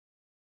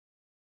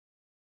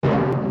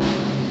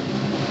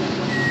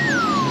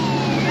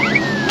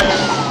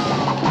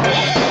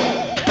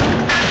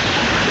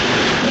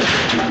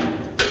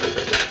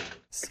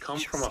come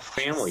from a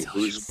family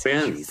who's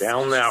been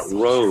down that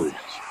road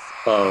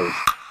of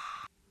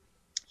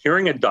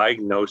hearing a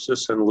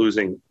diagnosis and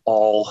losing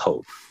all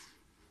hope.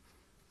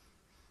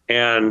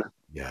 And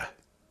yeah,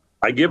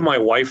 I give my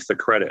wife the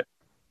credit.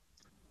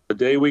 The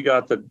day we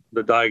got the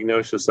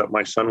diagnosis that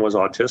my son was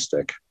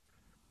autistic,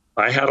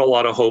 I had a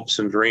lot of hopes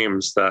and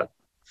dreams that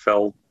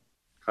fell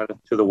kind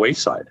of to the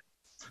wayside.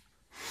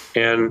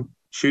 And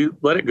she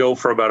let it go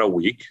for about a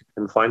week.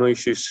 And finally,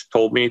 she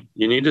told me,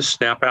 you need to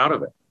snap out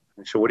of it.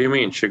 I said, what do you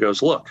mean? She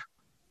goes, look,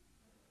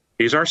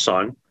 he's our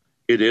son.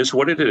 It is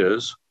what it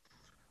is.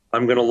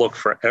 I'm going to look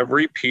for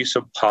every piece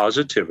of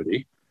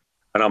positivity,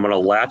 and I'm going to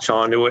latch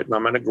onto it, and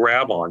I'm going to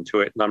grab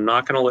onto it, and I'm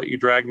not going to let you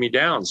drag me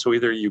down. So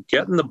either you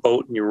get in the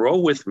boat and you row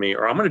with me,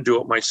 or I'm going to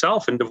do it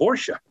myself and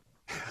divorce you.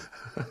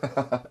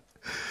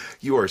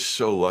 You are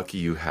so lucky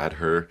you had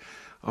her.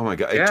 Oh my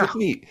God. Yeah.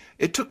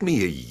 It took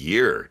me a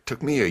year. It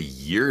took me a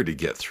year to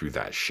get through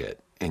that shit.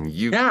 And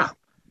you, Yeah.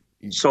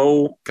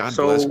 So God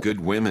bless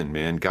good women,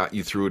 man, got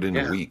you through it in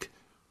a week.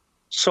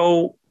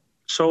 So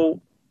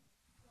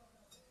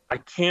I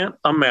can't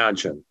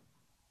imagine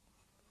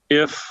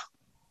if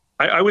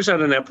I was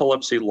at an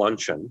epilepsy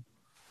luncheon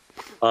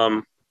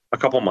a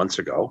couple months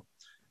ago,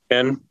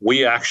 and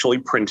we actually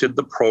printed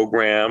the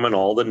program and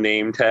all the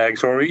name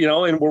tags,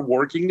 and we're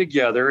working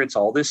together. It's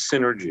all this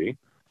synergy.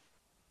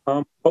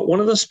 But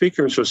one of the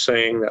speakers was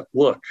saying that,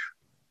 look,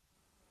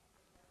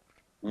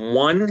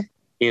 1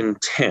 in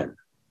 10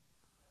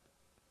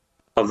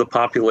 of the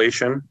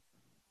population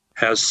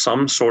has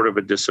some sort of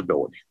a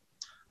disability,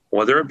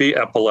 whether it be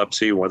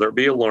epilepsy, whether it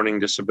be a learning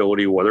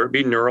disability, whether it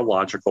be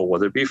neurological,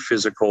 whether it be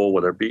physical,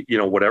 whether it be,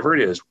 whatever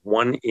it is,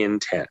 1 in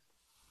 10.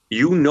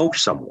 You know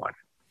someone,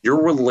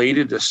 you're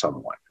related to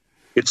someone.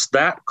 It's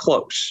that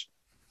close.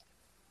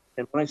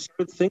 And when I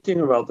started thinking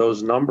about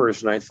those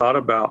numbers and I thought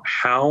about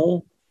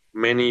how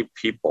many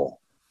people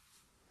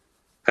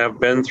have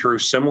been through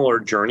similar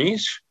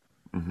journeys,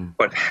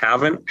 but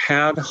haven't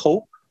had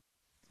hope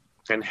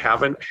and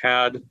haven't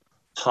had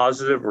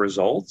positive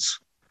results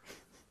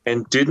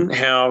and didn't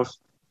have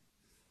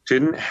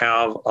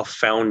a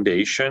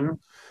foundation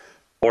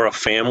or a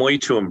family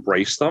to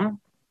embrace them.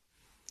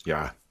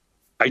 Yeah.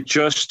 I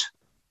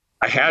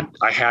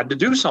had to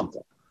do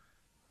something.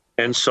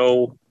 And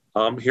so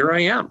here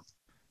I am.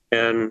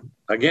 And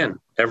again,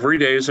 every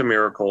day is a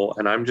miracle.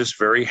 And I'm just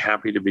very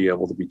happy to be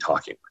able to be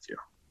talking with you.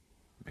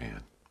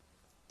 Man,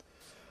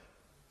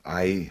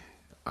 I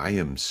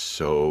am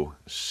so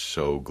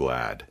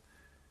glad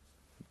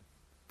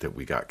that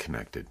we got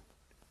connected.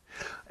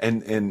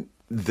 And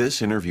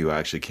this interview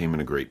actually came in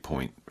a great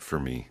point for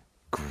me.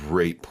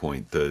 Great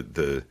point.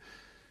 The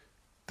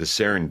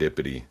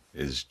serendipity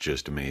is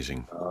just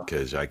amazing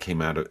because I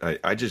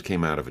just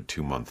came out of a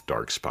 2-month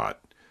dark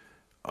spot.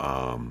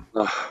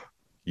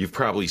 You've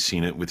probably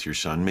seen it with your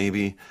son,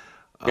 maybe.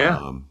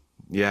 Yeah.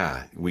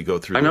 Yeah, we go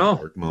through those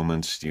dark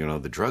moments,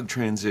 the drug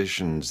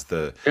transitions,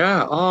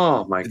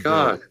 oh my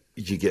God.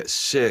 You get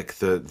sick,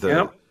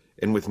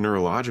 and with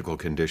neurological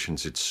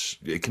conditions,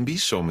 it can be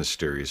so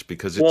mysterious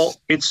because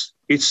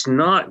it's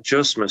not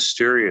just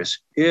mysterious.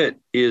 It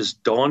is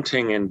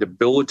daunting and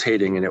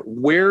debilitating, and it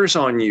wears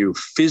on you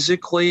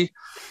physically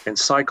and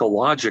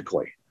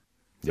psychologically.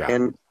 Yeah.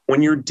 And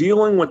when you're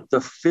dealing with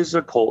the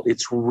physical,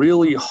 it's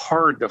really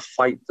hard to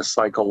fight the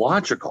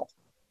psychological.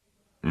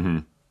 Mm-hmm.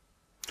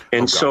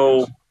 And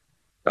so,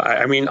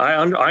 I mean,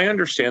 I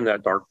understand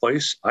that dark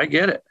place. I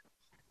get it.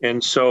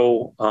 And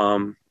so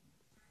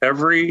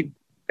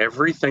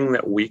everything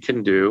that we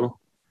can do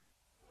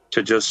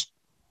to just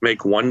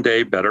make one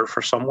day better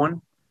for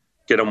someone,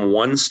 get them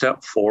one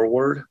step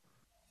forward,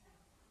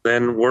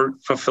 then we're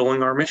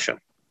fulfilling our mission.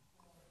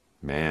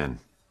 Man,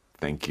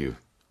 thank you.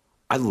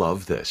 I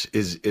love this.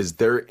 Is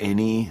there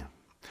any...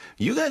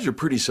 You guys are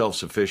pretty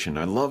self-sufficient.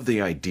 I love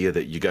the idea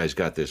that you guys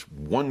got this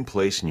one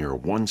place and you're a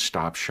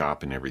one-stop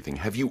shop and everything.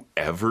 Have you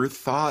ever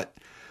thought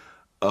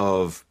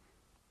of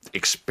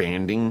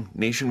expanding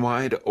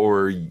nationwide,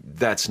 or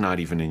that's not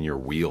even in your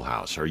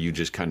wheelhouse? Are you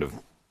just kind of,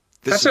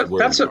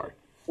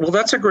 Well,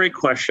 that's a great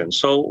question.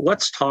 So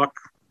let's talk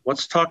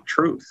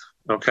truth.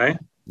 Okay.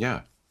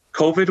 Yeah.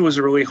 COVID was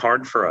really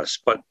hard for us,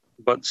 but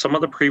some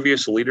of the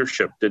previous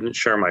leadership didn't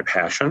share my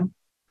passion,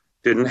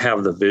 didn't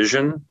have the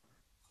vision,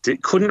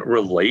 couldn't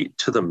relate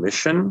to the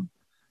mission,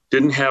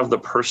 didn't have the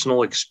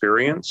personal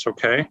experience.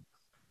 Okay.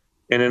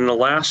 And in the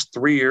last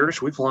 3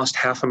 years, we've lost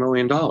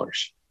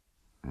 $500,000.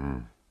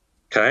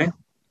 Okay.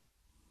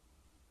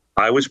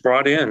 I was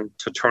brought in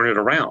to turn it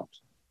around,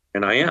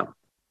 and I am.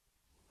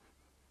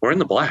 We're in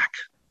the black.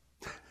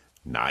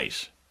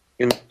 Nice.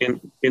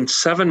 In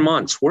 7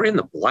 months, we're in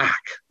the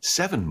black.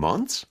 7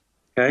 months?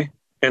 Okay.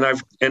 And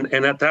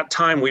at that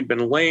time we'd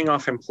been laying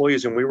off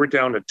employees, and we were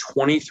down to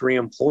 23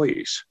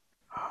 employees.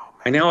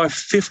 I now have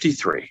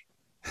 53.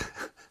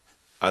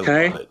 I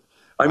love it.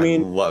 I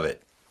love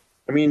it.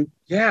 I mean,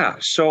 yeah.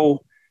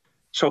 So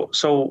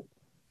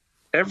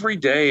every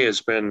day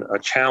has been a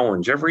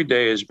challenge. Every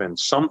day has been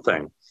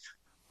something.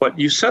 But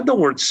you said the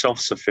word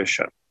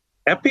self-sufficient.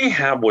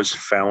 EpiHab was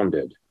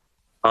founded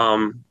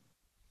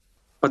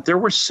but there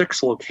were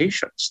 6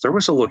 locations. There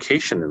was a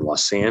location in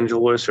Los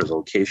Angeles. There's a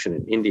location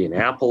in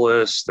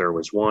Indianapolis. There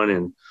was one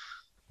in,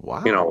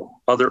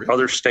 Wow.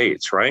 other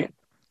states, right?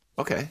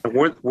 Okay. And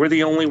we're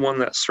the only one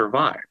that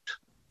survived.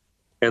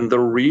 And the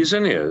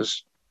reason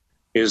is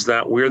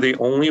that we're the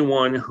only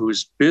one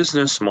whose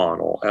business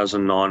model as a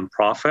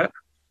nonprofit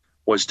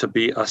was to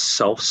be a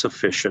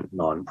self-sufficient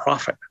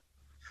nonprofit.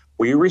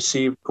 We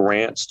received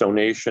grants,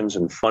 donations,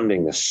 and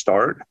funding to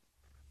start,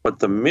 but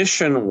the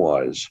mission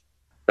was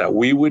that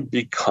we would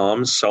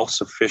become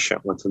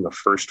self-sufficient within the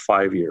first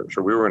 5 years,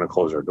 or we were going to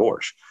close our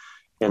doors.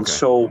 And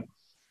so,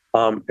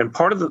 and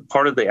part of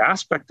the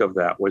aspect of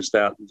that was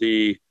that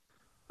the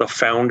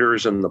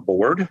founders and the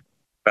board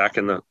back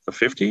in the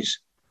 50s,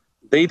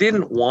 they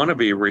didn't want to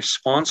be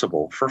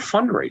responsible for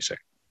fundraising.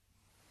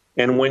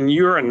 And when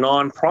you're a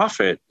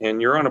nonprofit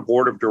and you're on a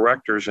board of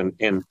directors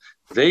and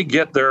they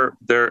get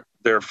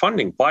their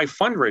funding by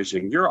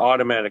fundraising, you're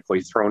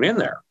automatically thrown in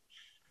there.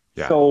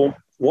 Yeah. So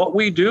what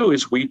we do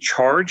is we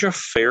charge a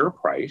fair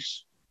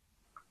price,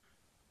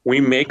 we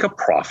make a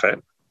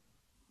profit,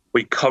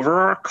 we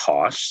cover our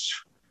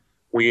costs,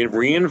 we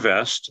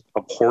reinvest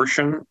a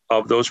portion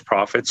of those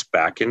profits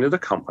back into the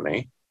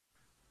company,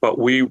 but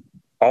we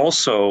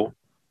also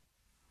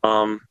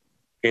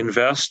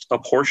invest a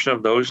portion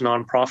of those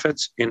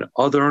nonprofits in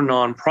other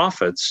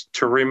nonprofits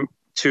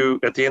to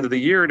at the end of the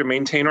year to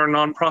maintain our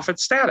nonprofit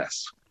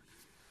status.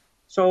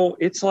 So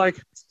it's like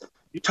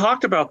you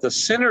talked about the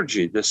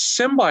synergy, the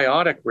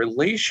symbiotic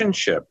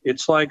relationship.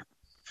 It's like,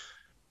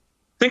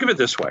 think of it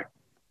this way.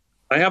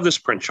 I have this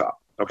print shop,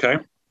 okay?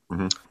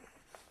 Mm-hmm.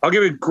 I'll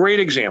give you a great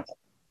example.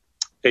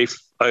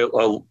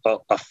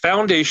 A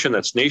foundation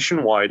that's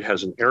nationwide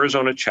has an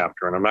Arizona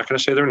chapter, and I'm not going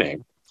to say their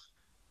name,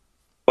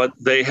 but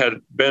they had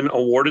been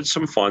awarded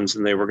some funds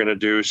and they were going to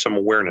do some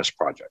awareness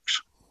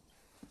projects.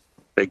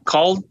 They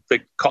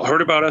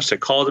heard about us. They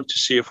called up to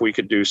see if we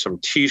could do some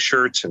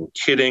T-shirts and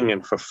kitting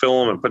and fulfill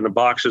them and put in the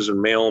boxes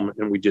and mail them,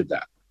 and we did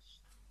that.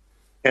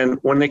 And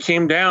when they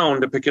came down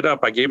to pick it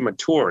up, I gave them a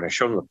tour and I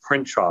showed them the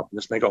print shop.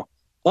 And they go,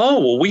 "Oh,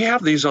 well, we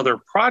have these other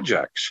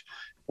projects,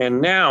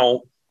 and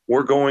now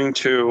we're going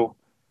to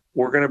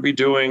be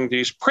doing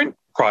these print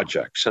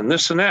projects and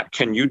this and that.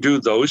 Can you do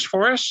those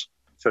for us?"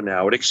 So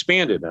now it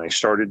expanded, and I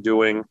started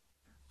doing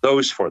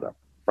those for them,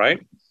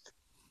 right?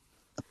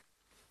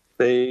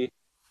 They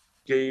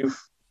gave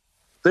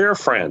their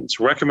friends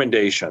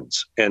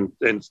recommendations, and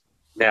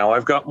now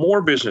I've got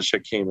more business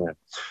that came in.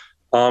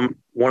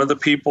 One of the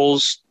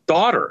people's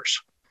daughters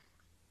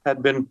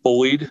had been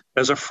bullied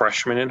as a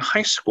freshman in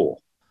high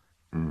school,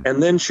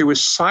 and then she was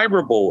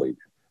cyberbullied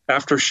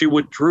after she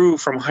withdrew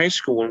from high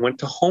school and went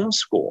to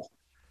homeschool,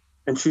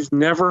 and she's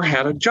never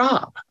had a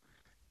job.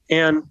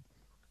 And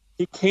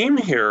he came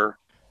here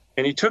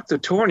and he took the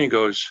tour and he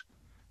goes,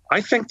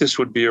 "I think this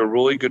would be a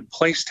really good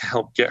place to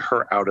help get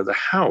her out of the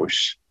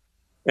house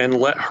and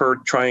let her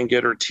try and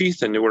get her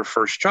teeth into her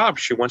first job.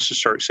 She wants to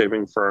start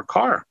saving for a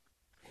car."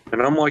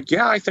 And I'm like,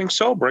 "Yeah, I think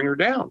so. Bring her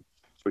down."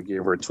 So we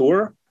gave her a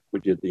tour. We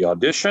did the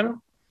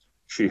audition.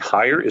 She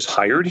is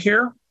hired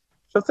here.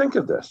 So think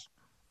of this.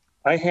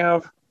 I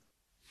have a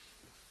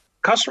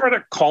customer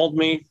that called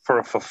me for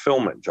a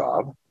fulfillment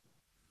job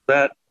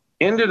that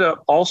ended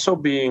up also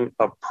being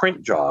a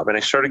print job, and I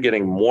started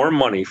getting more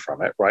money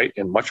from it, right?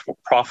 And much more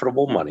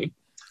profitable money.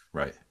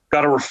 Right.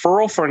 Got a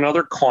referral for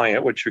another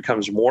client, which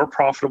becomes more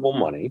profitable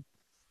money.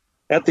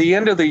 At the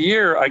end of the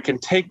year, I can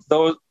take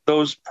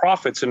those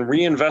profits and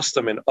reinvest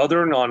them in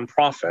other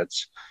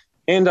nonprofits,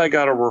 and I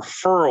got a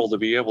referral to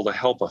be able to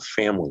help a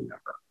family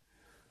member.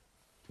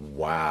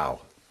 Wow.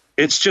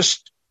 It's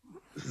just,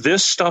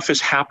 this stuff is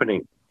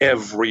happening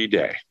every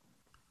day.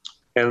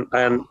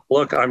 And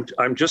look,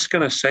 I'm just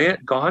going to say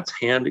it. God's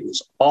hand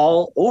is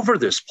all over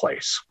this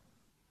place.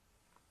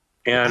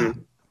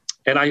 And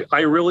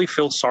I really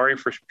feel sorry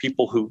for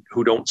people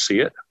who don't see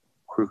it,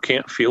 who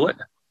can't feel it,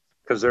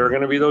 because there are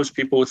going to be those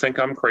people who think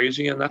I'm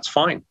crazy, and that's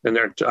fine. And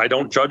I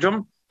don't judge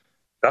them.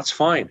 That's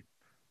fine.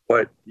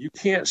 But you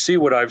can't see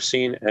what I've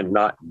seen and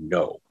not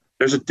know.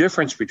 There's a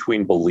difference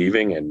between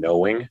believing and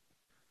knowing.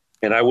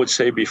 And I would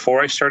say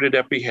before I started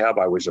EpiHab,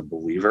 I was a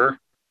believer.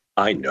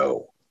 I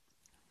know.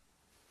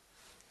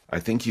 I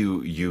think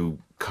you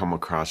come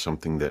across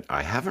something that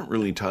I haven't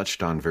really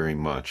touched on very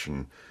much.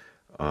 And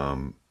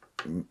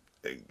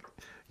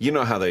you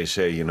know how they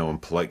say, in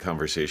polite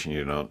conversation,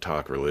 you don't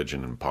talk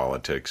religion and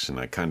politics. And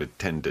I kind of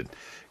tend to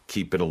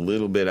keep it a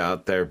little bit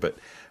out there. But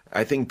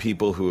I think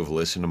people who have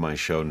listened to my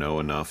show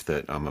know enough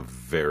that I'm a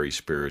very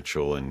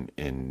spiritual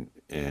and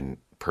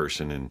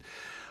person. And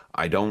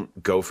I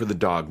don't go for the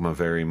dogma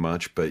very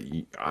much, but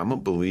I'm a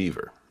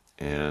believer.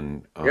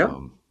 And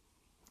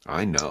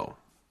I know.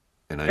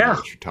 And I know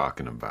what you're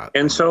talking about.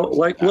 And so,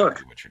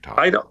 look,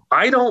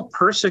 I don't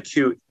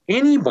persecute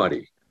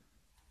anybody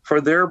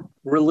for their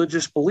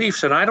religious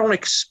beliefs, and I don't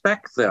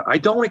expect them.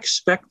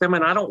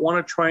 And I don't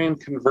want to try and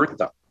convert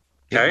them.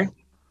 Okay?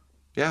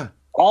 Yeah.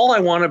 All I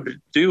want to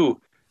do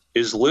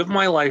is live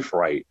my life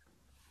right,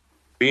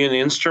 be an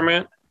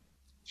instrument,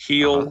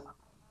 heal,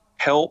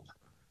 help,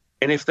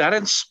 And if that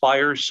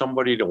inspires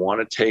somebody to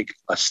want to take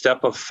a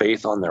step of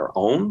faith on their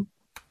own,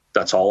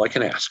 that's all I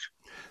can ask.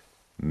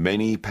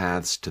 Many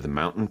paths to the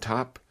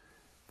mountaintop,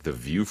 the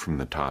view from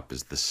the top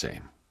is the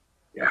same.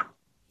 Yeah.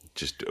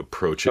 Just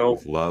approach it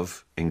with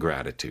love and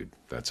gratitude.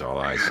 That's all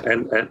I say.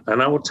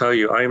 And I will tell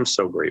you, I am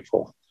so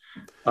grateful.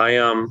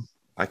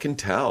 I can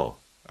tell.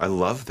 I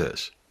love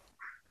this.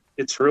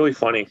 It's really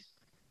funny.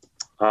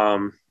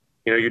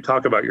 You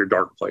talk about your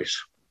dark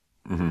place.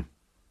 Mm-hmm. And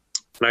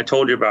I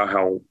told you about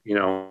how,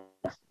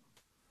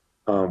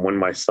 when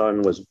my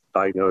son was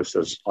diagnosed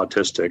as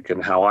autistic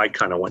and how I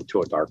kind of went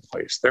to a dark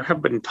place. There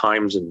have been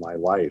times in my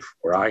life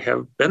where I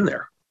have been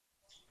there.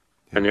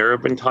 And there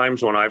have been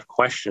times when I've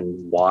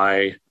questioned,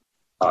 why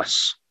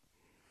us?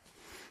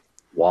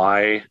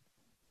 Why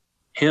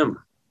him?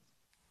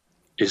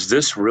 Is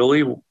this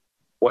really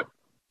what,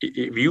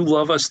 if you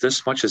love us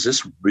this much, is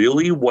this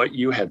really what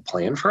you had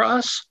planned for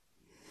us?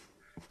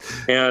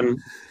 And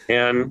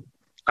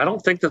I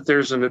don't think that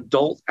there's an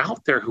adult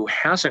out there who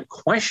hasn't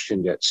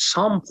questioned at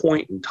some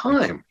point in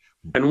time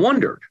and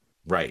wondered.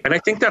 Right. And I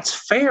think that's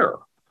fair,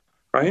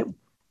 right?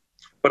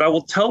 But I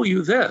will tell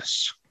you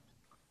this.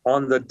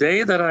 On the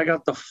day that I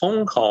got the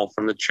phone call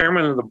from the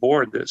chairman of the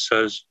board that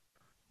says,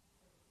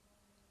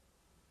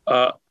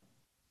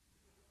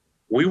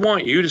 we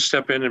want you to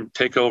step in and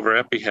take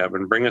over EpiHab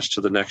and bring us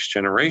to the next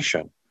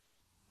generation.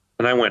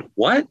 And I went,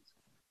 what?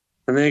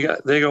 And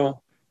I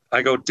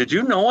go, did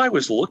you know I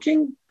was looking?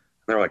 And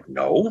they're like,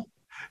 no,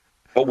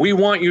 but we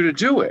want you to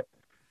do it.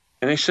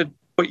 And they said,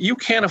 but you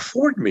can't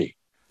afford me.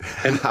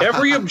 And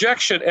every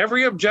objection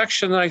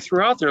that I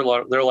threw out there,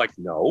 they're like,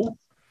 no.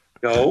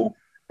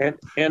 And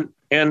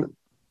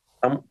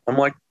I'm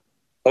like,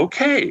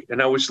 okay.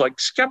 And I was like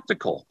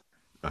skeptical.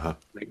 Uh-huh.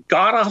 I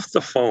got off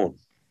the phone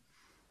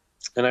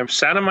and I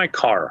sat in my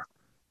car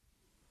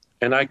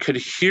and I could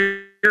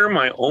hear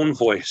my own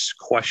voice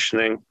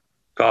questioning,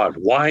 God,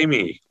 why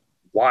me?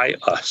 Why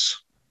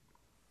us?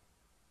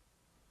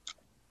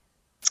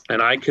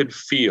 And I could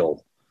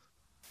feel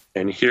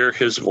and hear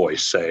his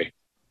voice say,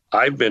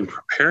 I've been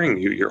preparing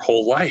you your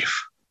whole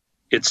life.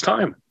 It's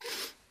time.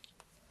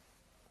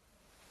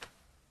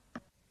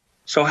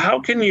 So how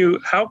can you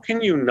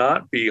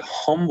not be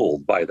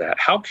humbled by that?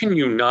 How can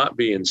you not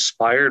be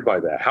inspired by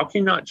that? How can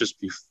you not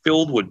just be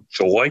filled with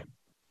joy?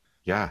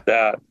 Yeah.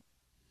 That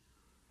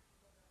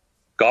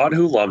God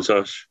who loves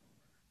us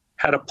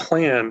had a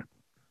plan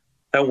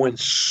that went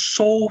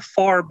so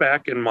far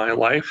back in my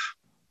life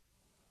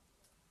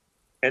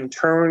and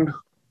turned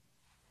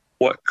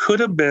what could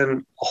have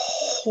been a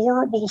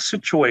horrible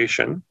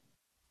situation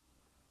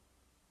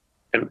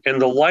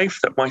and the life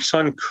that my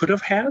son could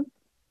have had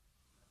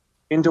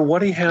into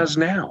what he has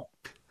now.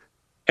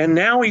 And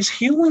now he's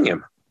healing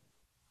him.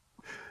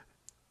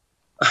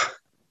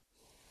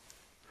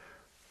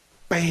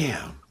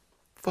 Bam.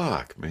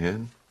 Fuck,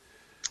 man.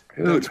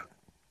 Dude.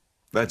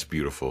 That's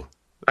beautiful.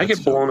 I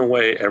get blown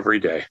away every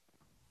day.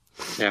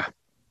 Yeah.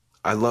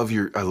 I love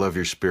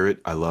your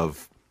spirit. I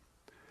love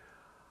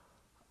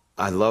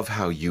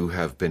how you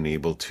have been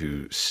able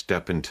to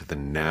step into the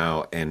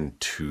now and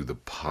to the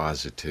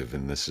positive,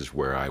 and this is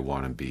where I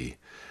want to be.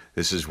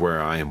 This is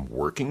where I am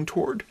working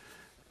toward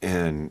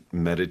and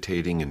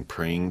meditating and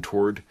praying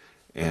toward,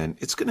 and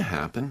it's going to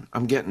happen.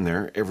 I'm getting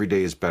there. Every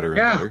day is better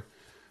and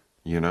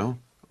better,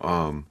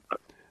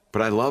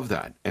 but I love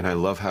that, and I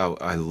love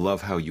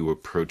how you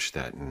approach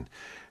that,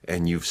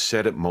 and you've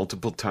said it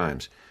multiple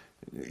times.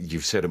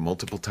 You've said it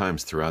multiple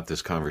times throughout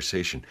this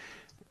conversation.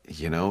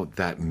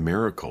 That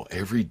miracle.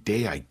 Every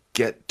day I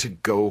get to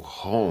go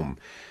home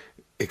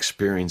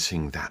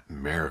experiencing that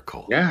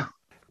miracle. Yeah.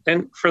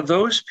 And for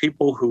those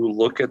people who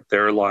look at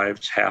their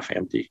lives half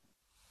empty,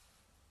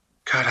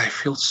 God, I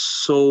feel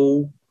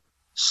so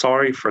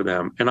sorry for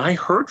them. And I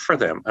hurt for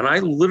them. And I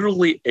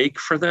literally ache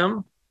for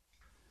them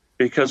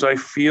because I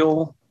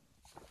feel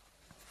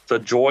the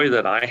joy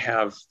that I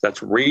have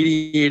that's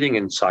radiating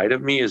inside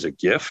of me is a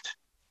gift.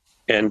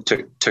 And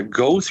to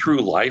go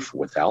through life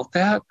without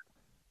that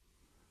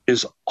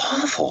is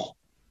awful.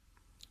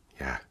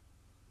 Yeah.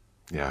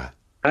 Yeah.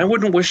 I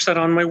wouldn't wish that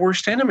on my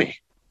worst enemy.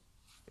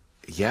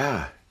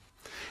 Yeah.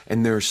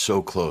 And they're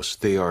so close.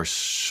 They are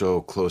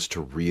so close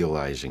to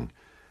realizing.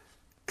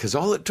 Because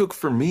all it took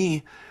for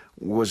me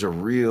was a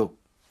real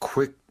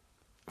quick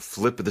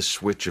flip of the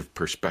switch of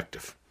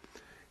perspective.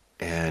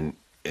 And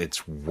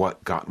it's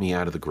what got me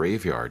out of the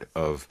graveyard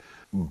of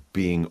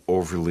being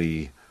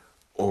overly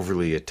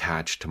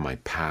attached to my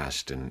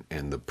past and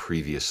the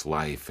previous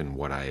life and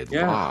what I had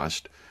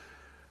lost,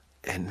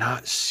 and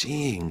not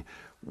seeing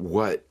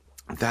what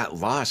that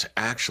loss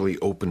actually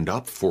opened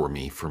up for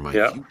me for my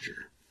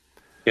future.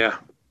 Yeah.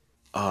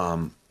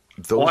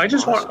 Well, I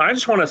just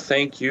want to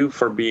thank you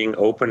for being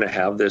open to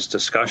have this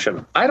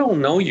discussion. I don't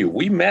know you.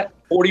 We met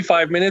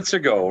 45 minutes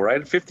ago,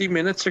 right? 50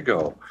 minutes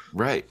ago.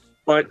 Right.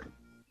 But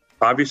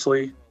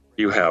obviously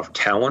you have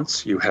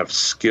talents, you have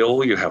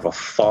skill, you have a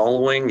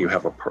following, you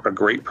have a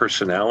great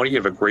personality, you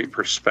have a great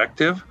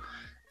perspective.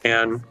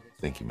 And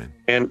thank you,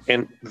 man.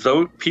 And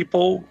those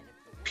people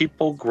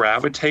people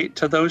gravitate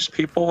to those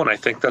people. And I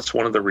think that's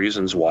one of the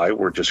reasons why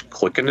we're just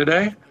clicking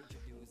today.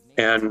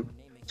 And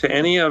to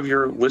any of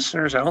your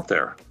listeners out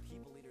there,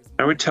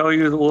 I would tell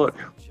you, look,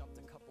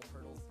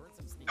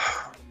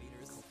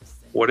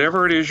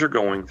 whatever it is you're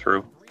going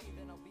through,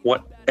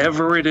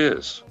 whatever it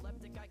is,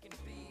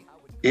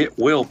 it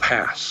will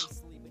pass.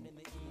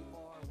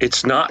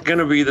 It's not going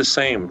to be the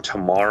same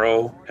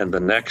tomorrow and the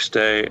next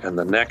day and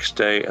the next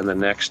day and the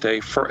next day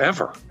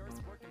forever.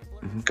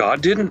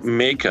 God didn't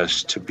make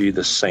us to be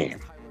the same.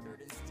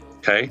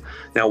 Okay?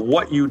 Now,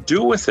 what you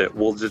do with it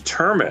will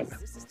determine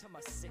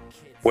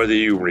whether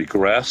you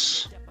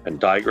regress and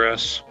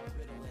digress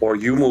or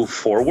you move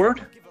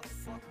forward,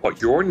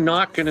 but you're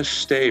not going to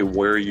stay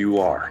where you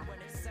are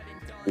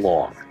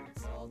long.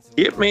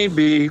 It may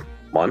be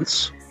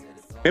months,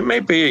 it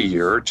may be a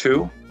year or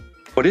two,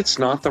 but it's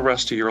not the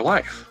rest of your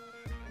life.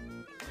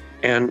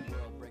 And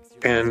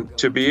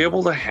to be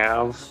able to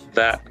have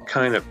that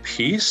kind of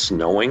peace,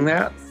 knowing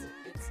that,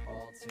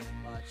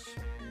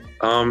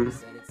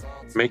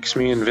 makes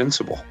me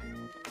invincible.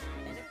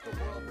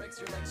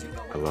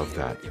 I love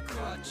that.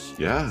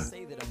 Yeah.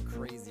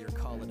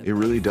 It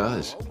really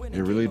does.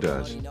 It really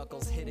does.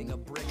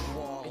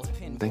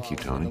 Thank you,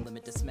 Tony.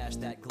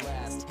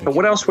 But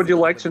what else would you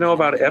like to know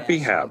about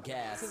EpiHab?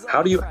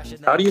 How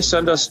do you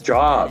send us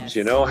jobs?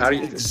 You know, how do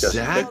you just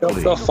pick up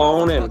the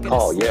phone and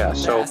call? Yeah.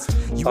 So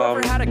you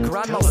ever had a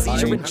grand mal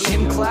seizure in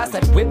gym class?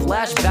 That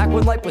whiplash back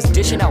when life was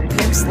dishing out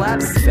pimp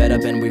slaps? Fed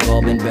up and we've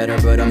all been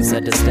better, but I'm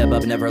set to step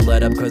up, never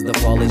let up, cause the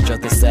fall is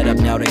just a setup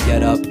now to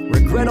get up.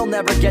 Regret'll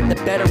never get the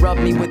better of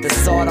me with the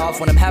sawed off.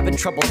 When I'm having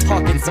trouble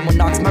talking, someone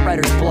knocks my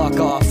writer's block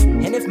off.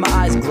 And if my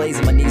eyes glaze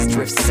and my knees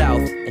drift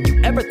south, and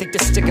you ever think to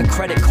stick a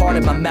credit card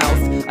in my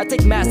mouth, I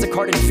take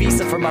MasterCard and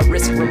Visa for my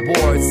risk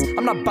rewards.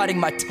 I'm not biting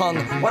my tongue,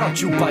 why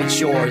don't you bite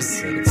yours?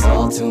 Said it's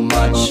all too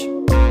much.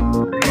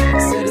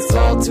 Said it's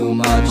all too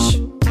much.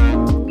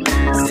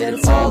 Said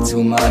it's all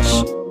too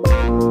much.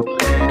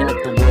 And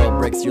if the world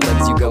breaks your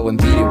legs, you go and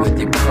beat it with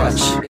your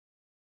crutch.